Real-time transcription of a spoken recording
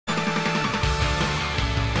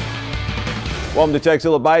Welcome to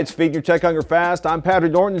Tekzilla Bites, feeding your tech hunger fast. I'm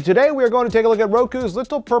Patrick Norton, and today we are going to take a look at Roku's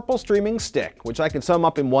little purple streaming stick, which I can sum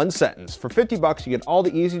up in one sentence. For $50, you get all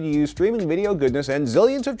the easy-to-use streaming video goodness and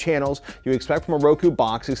zillions of channels you expect from a Roku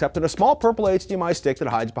box, except in a small purple HDMI stick that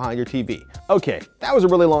hides behind your TV. Okay, that was a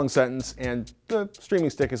really long sentence, and the streaming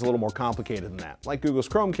stick is a little more complicated than that. Like Google's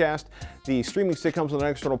Chromecast, the streaming stick comes with an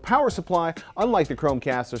external power supply. Unlike the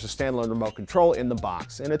Chromecast, there's a standalone remote control in the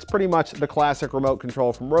box, and it's pretty much the classic remote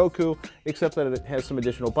control from Roku, except that it has some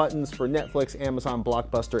additional buttons for Netflix, Amazon,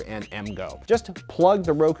 Blockbuster, and MGO. Just plug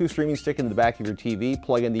the Roku streaming stick in the back of your TV,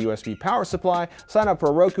 plug in the USB power supply, sign up for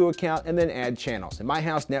a Roku account, and then add channels. In my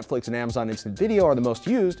house, Netflix and Amazon Instant Video are the most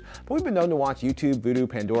used, but we've been known to watch YouTube, Vudu,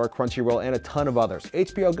 Pandora, Crunchyroll, and a ton of others.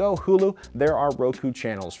 HBO Go, Hulu, there are Roku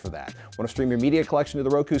channels for that. Want to stream your media collection to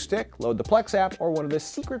the Roku stick? Load the Plex app or one of the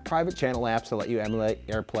secret private channel apps that let you emulate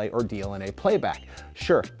AirPlay or DLNA playback.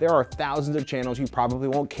 Sure, there are thousands of channels you probably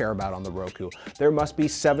won't care about on the Roku. There must be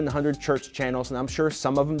 700 church channels, and I'm sure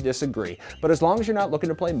some of them disagree. But as long as you're not looking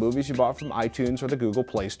to play movies you bought from iTunes or the Google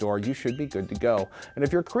Play Store, you should be good to go. And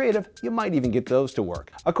if you're creative, you might even get those to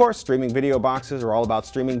work. Of course, streaming video boxes are all about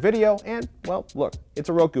streaming video, and, well, look, it's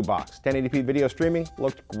a Roku box. 1080p video streaming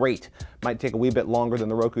looked great. Might take a wee bit longer than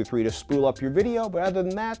the Roku 3 to spool up your video, but other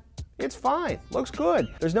than that, it's fine. Looks good.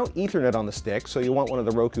 There's no Ethernet on the stick, so you want one of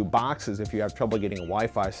the Roku boxes if you have trouble getting a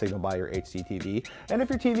Wi-Fi signal by your HD TV. And if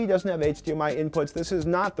your TV doesn't have HDMI inputs, this is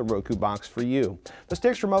not the Roku box for you. The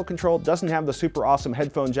stick's remote control doesn't have the super awesome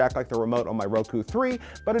headphone jack like the remote on my Roku 3,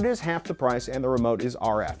 but it is half the price, and the remote is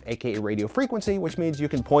RF, aka radio frequency, which means you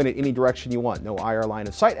can point it any direction you want. No IR line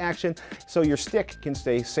of sight action, so your stick can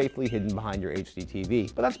stay safely hidden behind your HD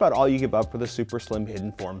TV. But that's about all you give up for the super slim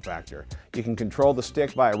hidden form factor. You can control the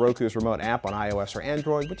stick via Roku's remote app on iOS or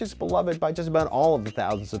Android, which is beloved by just about all of the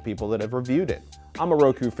thousands of people that have reviewed it. I'm a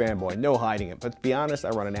Roku fanboy, no hiding it, but to be honest, I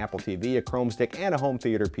run an Apple TV, a Chrome stick, and a home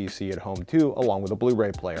theater PC at home too, along with a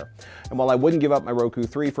Blu-ray player. And while I wouldn't give up my Roku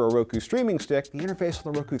 3 for a Roku streaming stick, the interface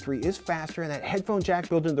on the Roku 3 is faster, and that headphone jack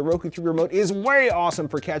built into the Roku 3 remote is way awesome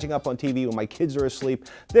for catching up on TV when my kids are asleep.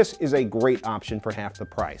 This is a great option for half the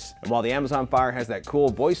price. And while the Amazon Fire has that cool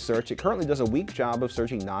voice search, it currently does a weak job of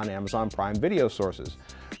searching non-Amazon Prime video sources.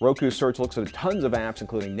 Roku's search looks at tons of apps,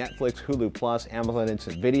 including Netflix, Hulu+, Amazon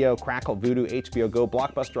Instant Video, Crackle, Vudu, HBO Go,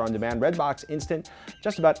 Blockbuster On Demand, Redbox Instant,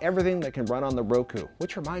 just about everything that can run on the Roku.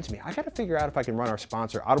 Which reminds me, I gotta figure out if I can run our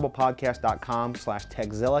sponsor,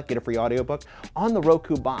 audiblepodcast.com/Tekzilla, get a free audiobook on the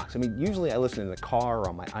Roku box. I mean, usually I listen in the car or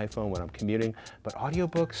on my iPhone when I'm commuting, but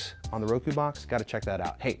audiobooks on the Roku box, gotta check that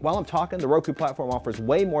out. Hey, while I'm talking, the Roku platform offers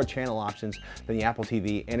way more channel options than the Apple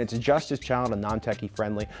TV, and it's just as child and non-techie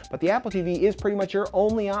friendly, but the Apple TV is pretty much your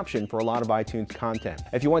only option for a lot of iTunes content.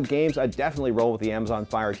 If you want games, I'd definitely roll with the Amazon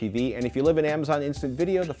Fire TV, and if you live in Amazon Instant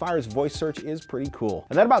Video, the Fire's voice search is pretty cool.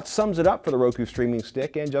 And that about sums it up for the Roku streaming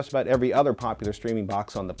stick and just about every other popular streaming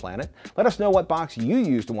box on the planet. Let us know what box you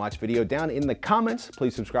use to watch video down in the comments.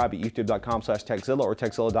 Please subscribe at youtube.com/Tekzilla or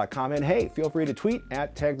Tekzilla.com, and hey, feel free to tweet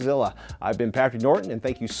at Tekzilla. I've been Patrick Norton, and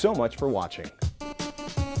thank you so much for watching.